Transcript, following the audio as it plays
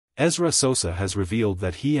Ezra Sosa has revealed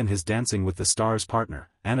that he and his Dancing with the Stars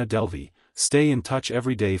partner, Anna Delvey, stay in touch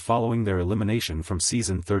every day following their elimination from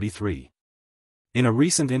season 33. In a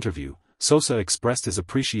recent interview, Sosa expressed his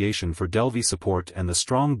appreciation for Delvey's support and the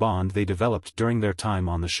strong bond they developed during their time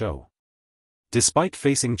on the show. Despite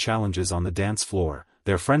facing challenges on the dance floor,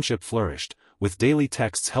 their friendship flourished, with daily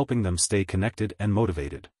texts helping them stay connected and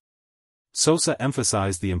motivated. Sosa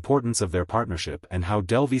emphasized the importance of their partnership and how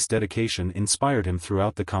Delvey's dedication inspired him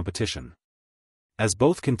throughout the competition. As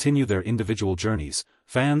both continue their individual journeys,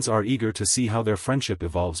 fans are eager to see how their friendship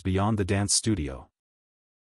evolves beyond the dance studio.